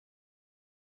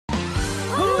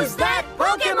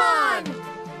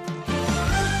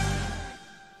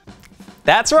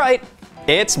That's right,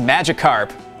 it's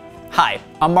Magikarp. Hi,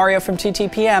 I'm Mario from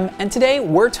TTPM, and today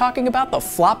we're talking about the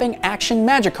flopping action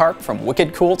Magikarp from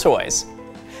Wicked Cool Toys.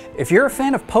 If you're a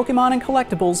fan of Pokemon and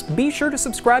collectibles, be sure to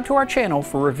subscribe to our channel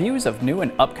for reviews of new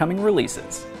and upcoming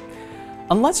releases.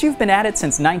 Unless you've been at it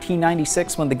since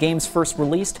 1996 when the games first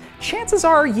released, chances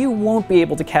are you won't be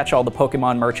able to catch all the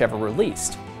Pokemon merch ever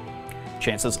released.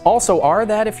 Chances also are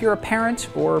that if you're a parent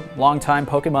or longtime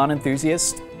Pokemon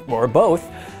enthusiast, or both,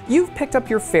 you've picked up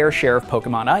your fair share of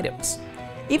Pokemon items.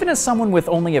 Even as someone with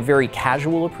only a very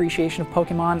casual appreciation of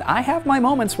Pokemon, I have my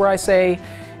moments where I say,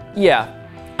 yeah,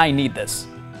 I need this.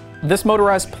 This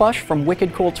motorized plush from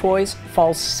Wicked Cool Toys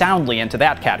falls soundly into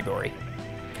that category.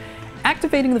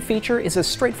 Activating the feature is as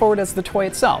straightforward as the toy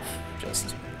itself.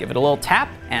 Just give it a little tap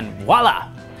and voila!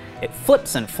 It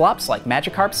flips and flops like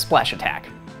Magikarp's splash attack.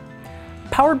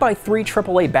 Powered by 3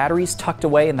 AAA batteries tucked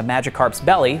away in the Magikarp's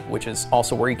belly, which is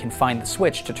also where you can find the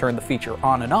switch to turn the feature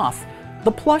on and off,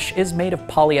 the plush is made of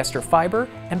polyester fiber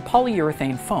and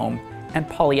polyurethane foam and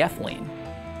polyethylene.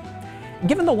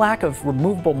 Given the lack of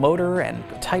removable motor and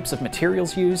the types of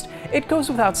materials used, it goes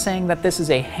without saying that this is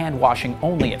a hand-washing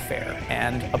only affair,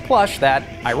 and a plush that,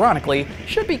 ironically,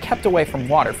 should be kept away from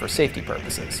water for safety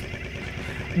purposes.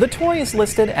 The toy is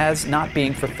listed as not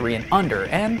being for 3 and under,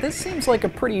 and this seems like a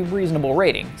pretty reasonable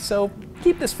rating, so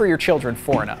keep this for your children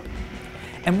 4 and up.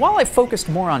 And while I focused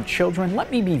more on children, let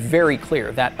me be very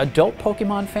clear that adult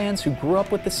Pokemon fans who grew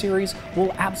up with the series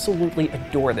will absolutely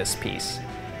adore this piece.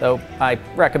 Though I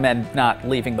recommend not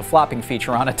leaving the flopping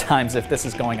feature on at times if this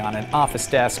is going on an office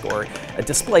desk or a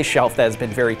display shelf that has been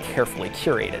very carefully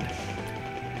curated.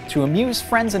 To amuse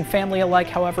friends and family alike,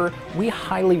 however, we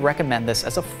highly recommend this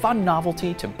as a fun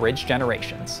novelty to bridge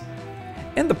generations.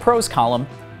 In the pros column,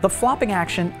 the flopping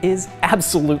action is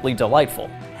absolutely delightful,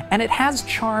 and it has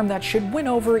charm that should win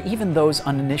over even those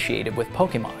uninitiated with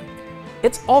Pokemon.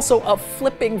 It's also a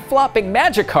flipping, flopping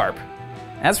Magikarp!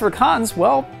 As for cons,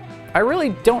 well, I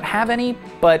really don't have any,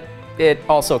 but it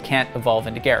also can't evolve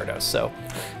into Gyarados, so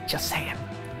just saying.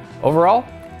 Overall,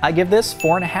 I give this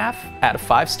 4.5 out of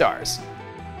 5 stars.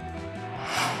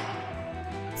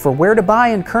 For where to buy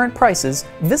and current prices,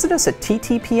 visit us at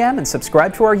TTPM and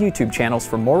subscribe to our YouTube channels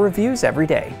for more reviews every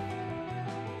day.